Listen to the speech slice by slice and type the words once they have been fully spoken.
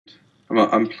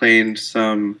I'm playing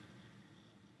some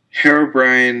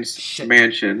Herobrines Shit.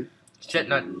 Mansion. Shit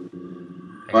nut.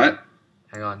 What?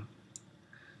 Hang on.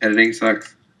 Editing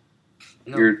sucks.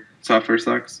 No. Your software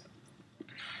sucks.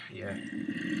 Yeah.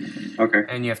 Okay.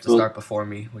 And you have to Cool. start before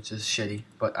me, which is shitty,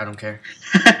 but I don't care.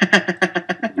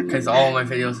 Because all my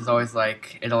videos is always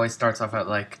like, it always starts off at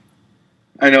like,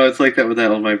 I know it's like that with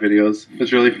all of my videos.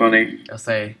 It's really funny. it'll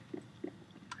say,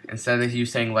 instead of you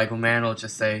saying Lego man, it'll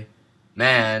just say,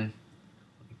 man.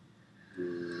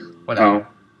 Whatever.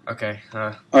 Oh. Okay.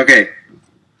 Okay.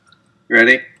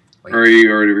 Ready? Wait. Or are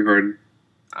you already recording?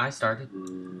 I started.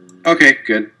 Okay,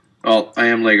 good. Well, I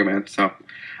am Lego Man, so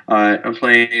I'm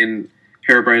playing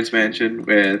Herobrines Mansion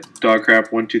with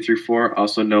Dogcrap1234,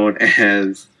 also known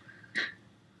as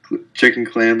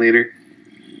Chickenclanleader.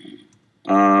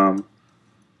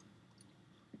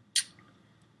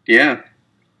 Yeah,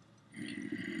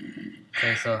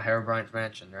 Okay, so Herobrines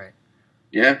Mansion, right?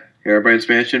 yeah. Herobrines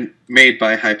Mansion, made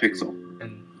by Hypixel.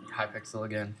 And Hypixel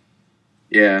again.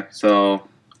 Yeah, so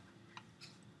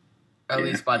At Yeah.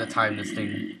 least by the time this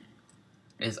thing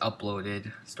is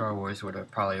uploaded, Star Wars would have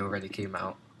probably already came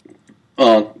out.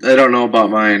 well, I don't know about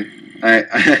mine.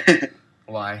 I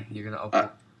Why? You're gonna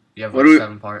upload? You have what like do we-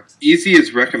 7 parts. easy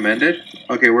is recommended.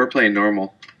 Okay, we're playing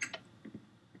normal.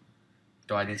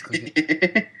 Do I need to click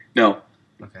it? No.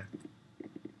 Okay.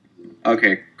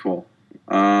 Okay, cool.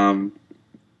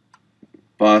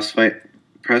 Boss fight.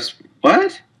 Press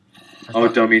what? Oh,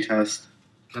 dummy test.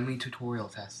 Dummy tutorial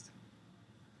test.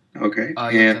 Okay, you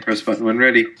have and to- press button when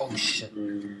ready. Oh shit.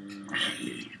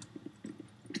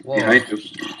 Whoa. Behind you.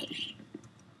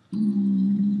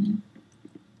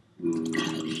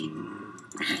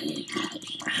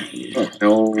 Oh,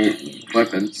 no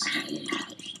weapons.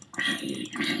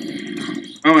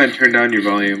 Oh, and turn down your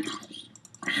volume.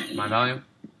 My volume?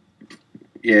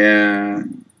 Yeah.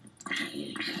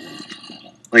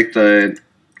 Like the...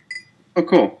 Oh,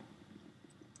 cool.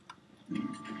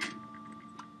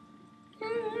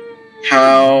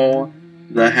 How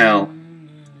the hell?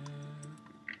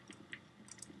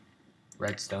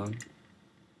 Redstone.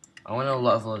 I want to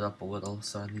level it up a little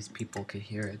so at least people can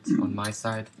hear it on my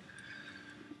side.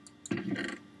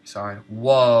 Sorry.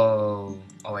 Whoa.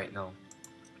 Oh wait, no.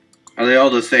 Are they all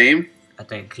the same? I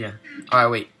think, yeah.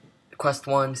 Alright, wait. Quest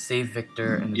 1, save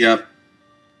Victor and his, Yep.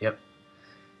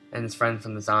 and his friend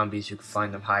from the zombies. You can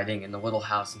find them hiding in the little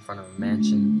house in front of a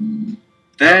mansion.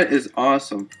 That is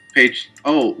awesome. Page...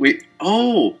 Oh, wait.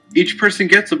 Oh! Each person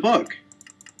gets a book.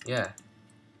 Yeah.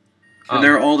 And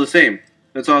they're all the same.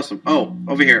 That's awesome. Oh,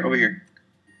 over here, over here.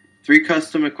 3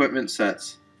 custom equipment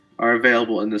sets are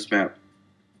available in this map.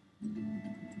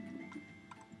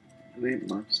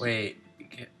 Wait.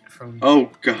 Get from... Oh,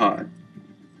 God.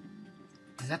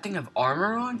 Does that thing have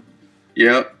armor on?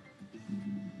 Yep.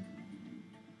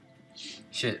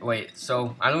 Shit, wait.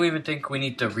 So, I don't even think we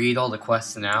need to read all the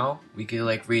quests now. We could,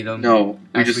 like, read them. No,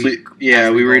 we as just... we- yeah, as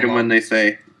we we read go them when along. they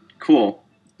say. Cool.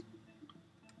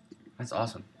 That's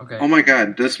awesome. Okay. Oh my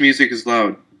God, this music is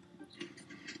loud.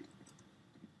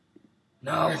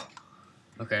 No!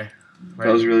 Okay. That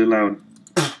was really loud.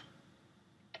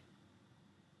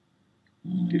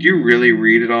 Did you really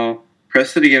read it all?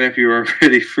 Press it again if you are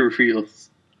ready for reals.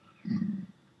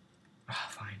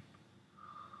 Fine.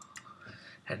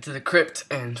 Head to the crypt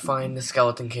and find the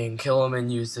Skeleton King. Kill him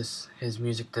and use his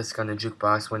music disc on the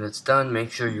jukebox. When it's done,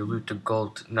 make sure you loot the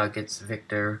gold nuggets.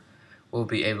 Victor will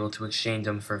be able to exchange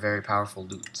them for very powerful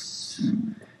loots.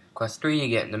 Quest 3, you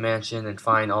get in the mansion and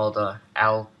find all the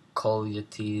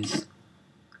alcoholities.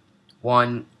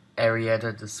 1,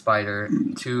 Arietta the spider.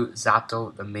 2,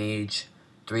 Zato the mage.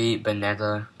 3,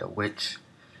 Benetta the witch.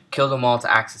 Kill them all to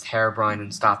access Herobrine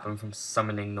and stop him from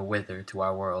summoning the Wither to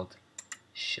our world.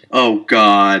 Shit. Oh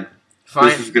God,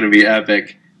 Find, this is gonna be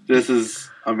epic. This is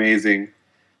amazing.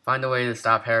 find a way to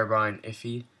stop Herobrine. If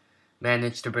he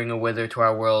managed to bring a Wither to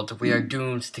our world, we are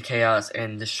doomed to chaos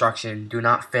and destruction. Do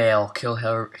not fail. Kill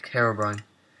Herobrine.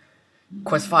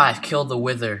 Quest 5, kill the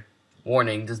Wither.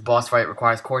 Warning, this boss fight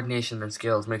requires coordination and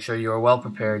skills. Make sure you are well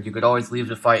prepared. You could always leave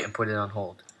the fight and put it on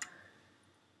hold.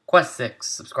 Quest 6,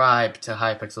 subscribe to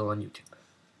Hypixel on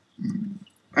YouTube.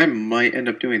 I might end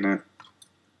up doing that.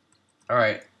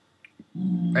 Alright.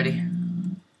 Ready?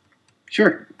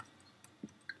 Sure.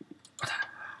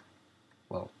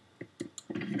 Whoa.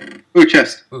 Ooh,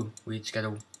 chest. Ooh, we each got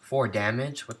a 4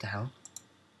 damage? What the hell?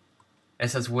 It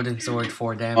says wooden sword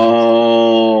 4 damage.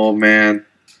 Oh man,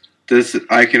 this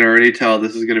I can already tell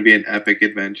this is gonna be an epic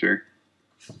adventure.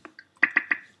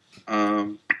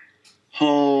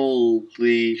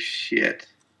 Holy shit!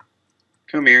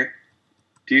 Come here.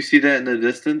 Do you see that in the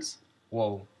distance?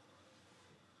 Whoa.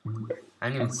 I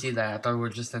didn't even see that. I thought we were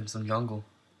just in some jungle.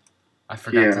 I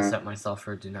forgot to Yeah. set myself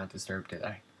for do not disturb, did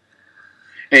I?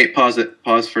 Hey, pause it.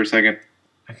 Pause for a second.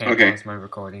 I can't Okay. pause my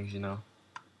recordings, you know.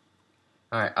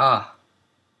 Alright,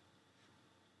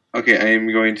 Okay, I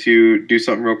am going to do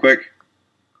something real quick.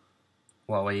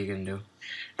 what are you gonna do?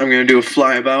 I'm going to do a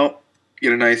flyabout.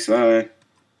 Get a nice, and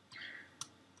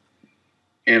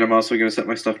I'm also going to set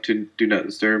my stuff to do not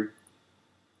disturb.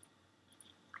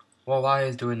 Well, while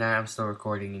he's doing that, I'm still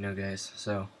recording, you know, guys.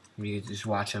 So, you can just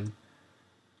watch him.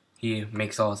 He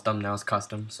makes all his thumbnails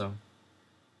custom, so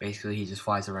basically he just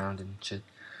flies around and shit.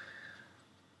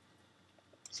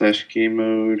 / game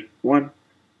mode 1.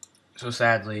 So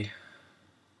sadly,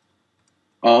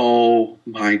 Oh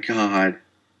my god.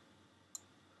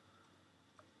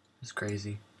 it's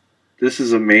crazy. This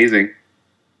is amazing.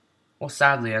 Well,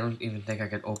 sadly, I don't even think I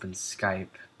could open Skype.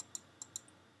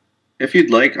 If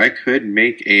you'd like, I could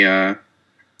make a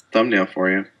thumbnail for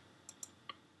you.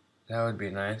 That would be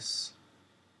nice.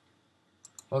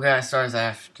 Well, guys, sorry I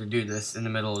have to do this in the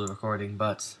middle of the recording,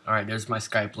 but alright, there's my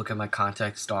Skype. Look at my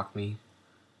contacts, stalk me.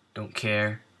 Don't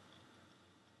care.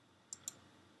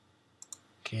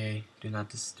 Okay, do not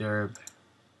disturb.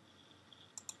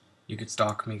 You could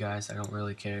stalk me, guys. I don't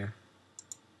really care.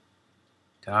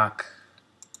 Doc.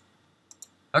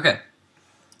 Okay.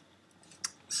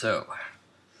 So,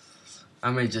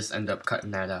 I may just end up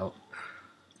cutting that out.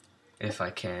 If I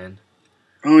can.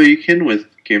 Oh, you can with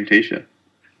Camtasia.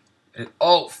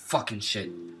 Oh, fucking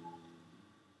shit.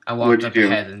 I walked up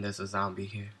ahead and there's a zombie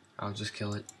here. I'll just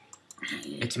kill it.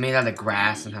 It's made out of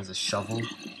grass and has a shovel.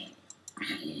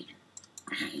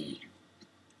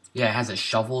 Yeah, it has a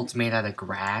shovel. It's made out of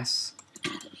grass.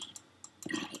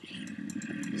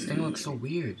 This thing looks so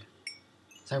weird.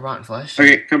 Is that rotten flesh?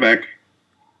 Okay, come back.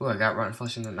 Ooh, I got rotten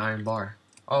flesh in an iron bar.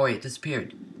 Oh, wait, it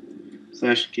disappeared.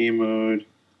 / game mode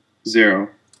 0.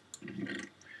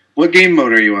 What game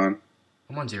mode are you on?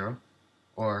 I'm on 0.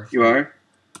 Or... You are?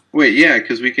 Wait, yeah,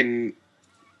 because we can...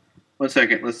 1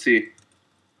 second, let's see.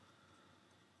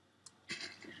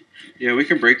 Yeah, we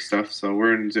can break stuff, so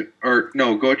we're in... Or,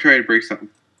 no, go try to break something.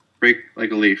 Break,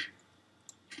 like, a leaf.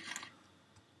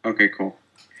 Okay, cool.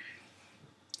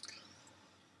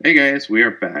 Hey, guys, we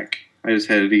are back. I just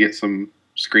had to get some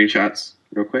screenshots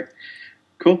real quick.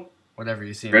 Cool. Whatever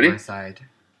you see Ready? on my side.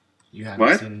 You haven't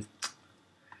What? seen...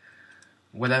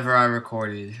 Whatever I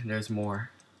recorded, there's more.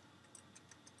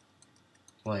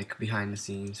 Like, behind the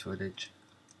scenes footage.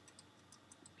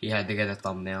 He had to get a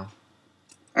thumbnail.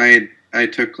 I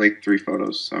took, like, 3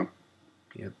 photos, so...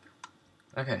 Yep.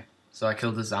 Okay, so I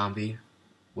killed a zombie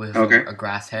with Okay. a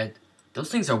grass head. Those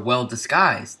things are well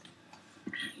disguised.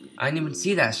 I didn't even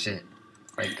see that shit.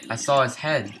 Like, I saw his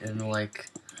head, and like...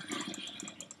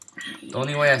 The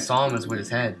only way I saw him is with his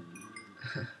head.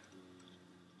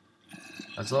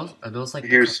 Are those like...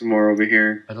 Here's some more over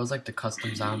here. Are those like the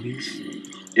custom zombies?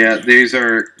 Yeah, these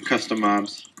are custom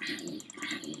mobs.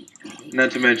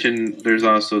 Not to mention, there's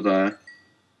also the...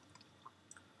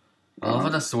 I love how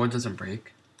the sword doesn't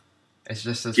break. It's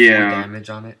just says 4 Yeah. damage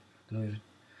on it.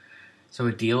 So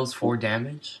it deals 4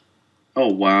 damage?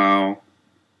 Oh, wow.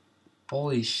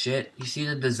 Holy shit. You see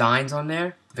the designs on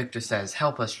there? Victor says,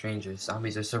 "Help us, strangers.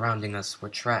 Zombies are surrounding us. We're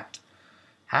trapped."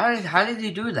 How did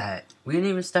he do that? We didn't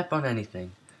even step on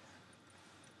anything.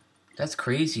 That's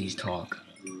crazy talk.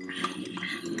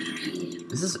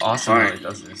 This is awesome how he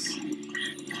does this.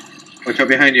 Watch out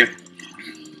behind you.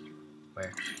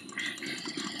 Where?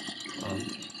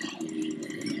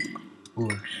 Ooh.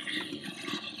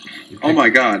 Oh my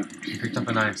god. You picked up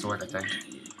an iron sword, I think.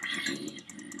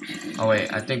 Oh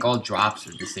wait, I think all drops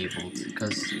are disabled,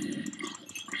 because...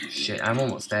 Shit, I'm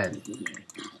almost dead.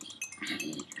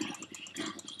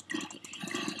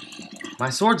 My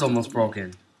sword's almost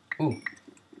broken. Ooh.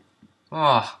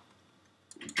 Oh.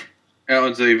 That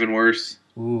one's even worse.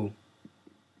 Ooh.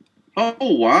 Oh,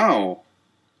 wow.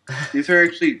 These are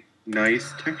actually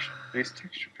nice texture. Nice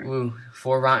texture pack. Ooh,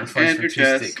 4 rotten flesh And for your 2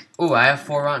 chest. steaks. Ooh, I have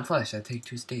 4 rotten flesh. I take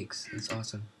 2 steaks. That's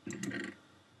awesome.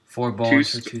 4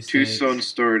 bones for 2 steaks. 2 stone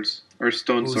swords. Or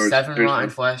stone Ooh, swords. 7 There's rotten one.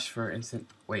 flesh for instant...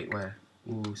 Wait, where?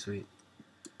 Ooh, sweet.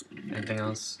 Anything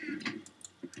else?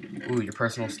 Ooh, your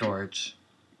personal storage.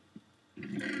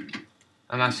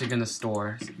 I'm actually gonna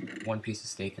store 1 piece of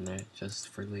steak in there, just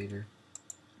for later.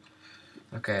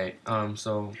 Okay,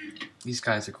 so... These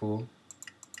guys are cool.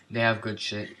 They have good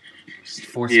shit.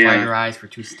 4 spider eyes for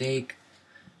 2 steak.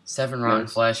 7 rotten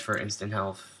flesh for instant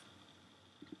health.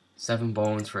 7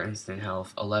 bones for instant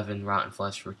health. 11 rotten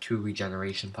flesh for 2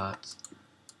 regeneration pots.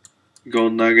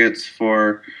 Gold nuggets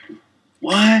for...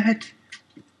 What?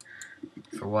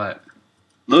 For what?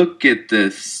 Look at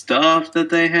this stuff that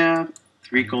they have.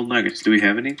 3 gold nuggets. Do we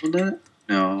have any gold nuggets?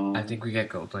 No. I think we get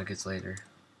gold blankets later.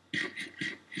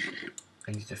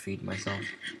 I need to feed myself.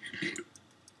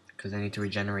 Because I need to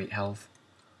regenerate health.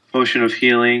 Potion of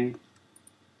healing.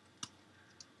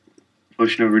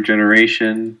 Potion of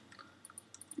regeneration.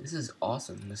 This is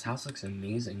awesome. This house looks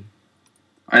amazing.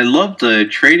 I love the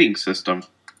trading system.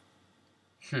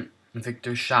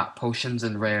 Victor's shop, potions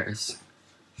and rares.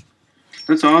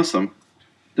 That's awesome.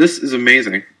 This is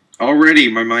amazing. Already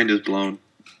my mind is blown.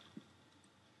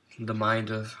 The mind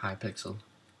of Hypixel.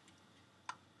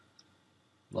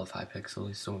 Love Hypixel,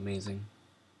 he's so amazing.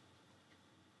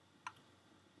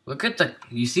 Look at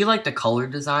you see like the color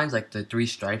designs, like the 3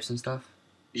 stripes and stuff?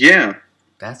 Yeah.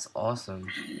 That's awesome.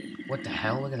 What the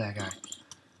hell? Look at that guy.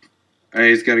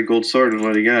 He's got a gold sword and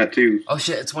what he got too. Oh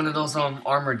shit, it's one of those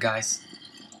armored guys.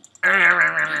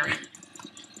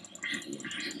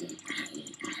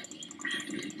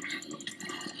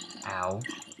 Ow.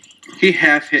 He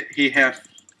took me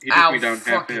down half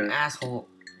fucking hit. asshole.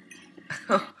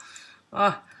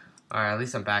 Alright, at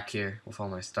least I'm back here with all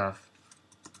my stuff.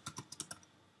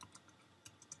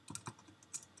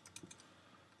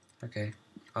 Okay.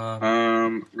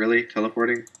 Really?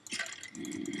 Teleporting?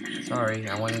 Sorry,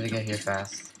 I wanted to get here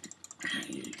fast.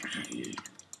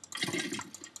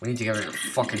 We need to get rid of the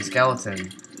fucking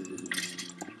skeleton.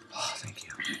 Oh, thank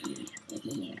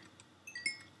you.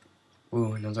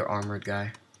 Ooh, another armored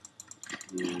guy.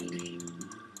 These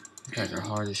guys are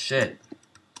hard as shit.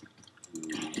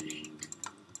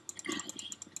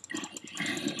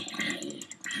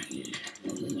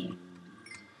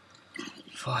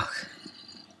 Fuck.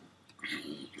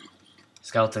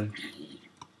 Skeleton.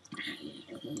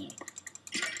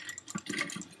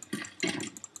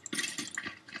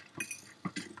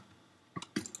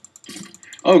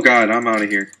 Oh god, I'm out of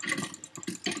here.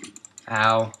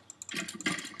 Ow.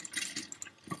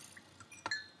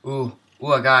 Ooh,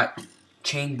 I got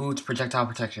chain boots, projectile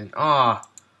protection. Ah.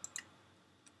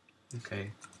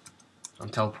 Okay. I'm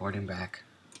teleporting back.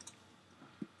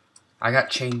 I got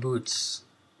chain boots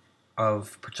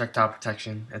of projectile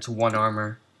protection. It's 1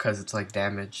 armor because it's like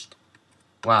damaged.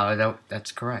 Wow,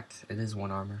 that's correct. It is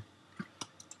 1 armor.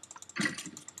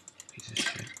 Piece of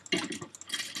shit.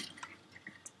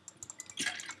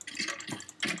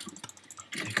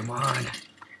 Hey, come on.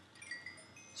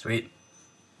 Sweet.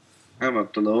 I'm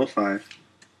up to level 5.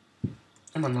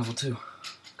 I'm on level 2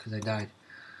 because I died.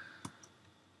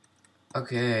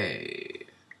 Okay.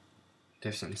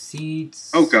 There's some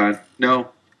seeds. Oh god,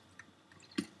 no.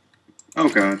 Oh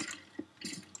god.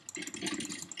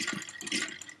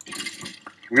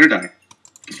 I'm gonna die.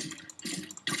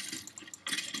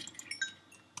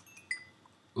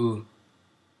 Ooh.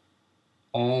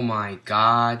 Oh my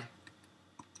god.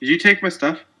 Did you take my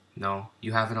stuff? No,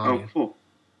 you have it on you. Oh, cool.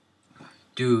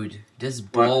 Dude, this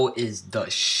bow is the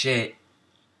shit.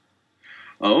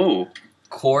 Oh.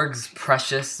 Korg's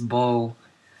precious bow.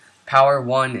 Power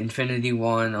 1, Infinity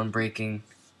 1, Unbreaking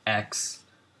X.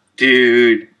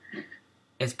 Dude.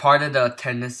 It's part of the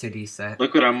Tenacity set.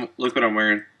 Look what I'm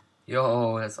wearing.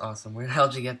 Yo, that's awesome. Where the hell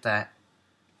did you get that?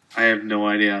 I have no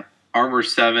idea. Armor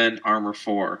 7, armor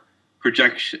 4.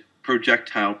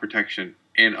 Projectile protection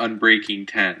and unbreaking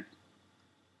 10.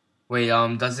 Wait,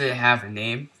 does it have a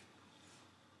name?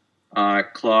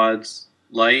 Claude's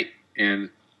Light and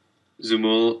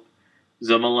Zumulus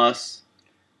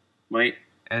Might.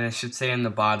 And it should say in the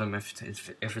bottom if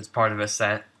it's part of a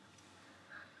set.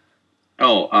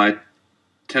 Oh,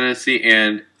 Tennessee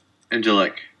and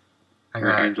Angelic. I Or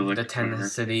got Angelic, the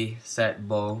Tenacity set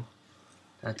bow.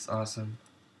 That's awesome.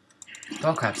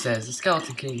 Dogcrap says, the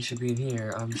Skeleton King should be in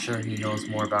here. I'm sure he knows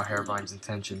more about Herobrine's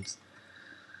intentions.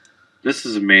 This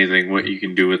is amazing what you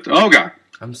can do with... Oh, God!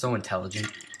 I'm so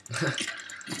intelligent.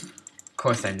 Of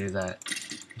course I knew that.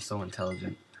 I'm so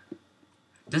intelligent.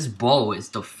 This bow is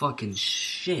the fucking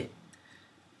shit.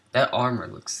 That armor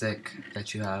looks sick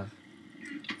that you have.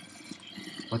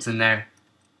 What's in there?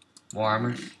 More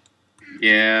armor?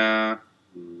 Yeah.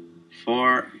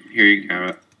 4. Here, you can have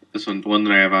it. This one, the one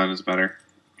that I have on is better.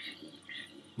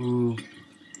 Ooh.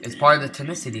 It's part of the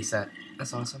Tenacity set.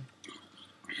 That's awesome.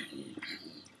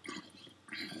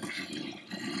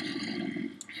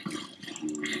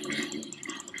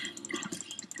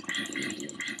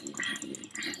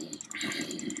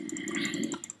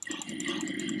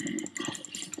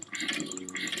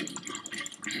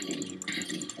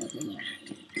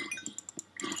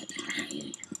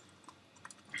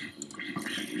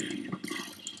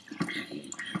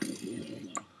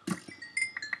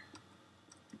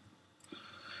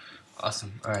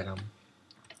 Awesome. Alright,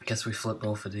 guess we flip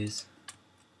both of these.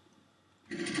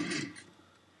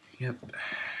 Yep.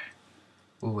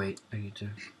 Oh wait, I need to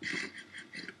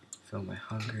fill my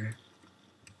hunger.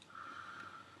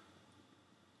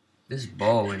 This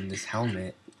bow and this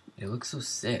helmet, it looks so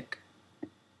sick.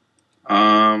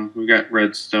 We got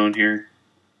redstone here.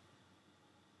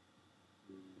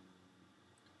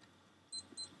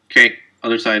 Okay,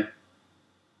 other side.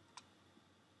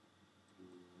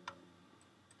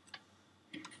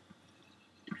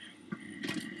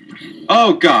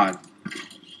 Oh God!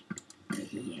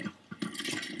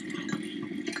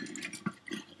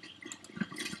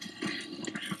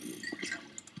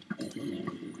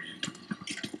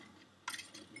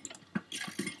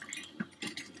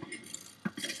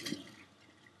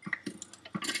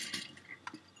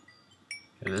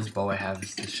 This bow I have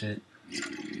is the shit.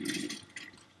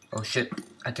 Oh shit,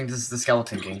 I think this is the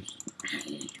Skeleton King.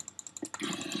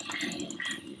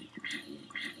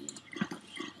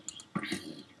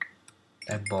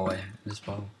 That bow, this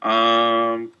bow.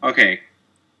 Okay.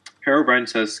 Herobrine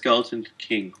says, Skeleton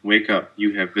King, wake up.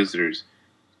 You have visitors.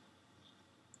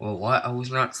 Well, what? I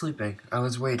was not sleeping. I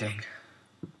was waiting.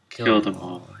 Kill them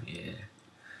all. Yeah.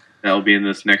 That'll be in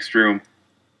this next room.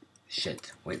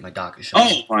 Shit. Wait, my dock is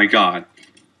showing. Oh my God.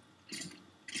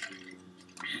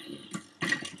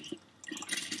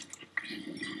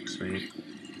 Sweet.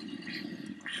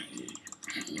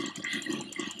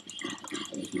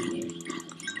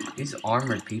 These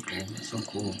armored people. That's so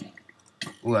cool.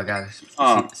 Ooh, I got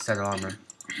a set of armor.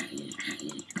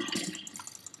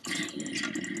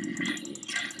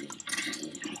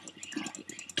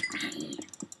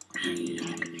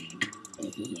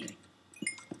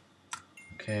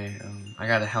 Okay, I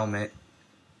got a helmet.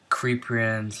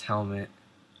 Creeper's helmet.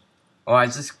 Oh, I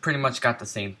just pretty much got the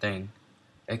same thing.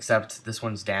 Except this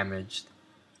one's damaged.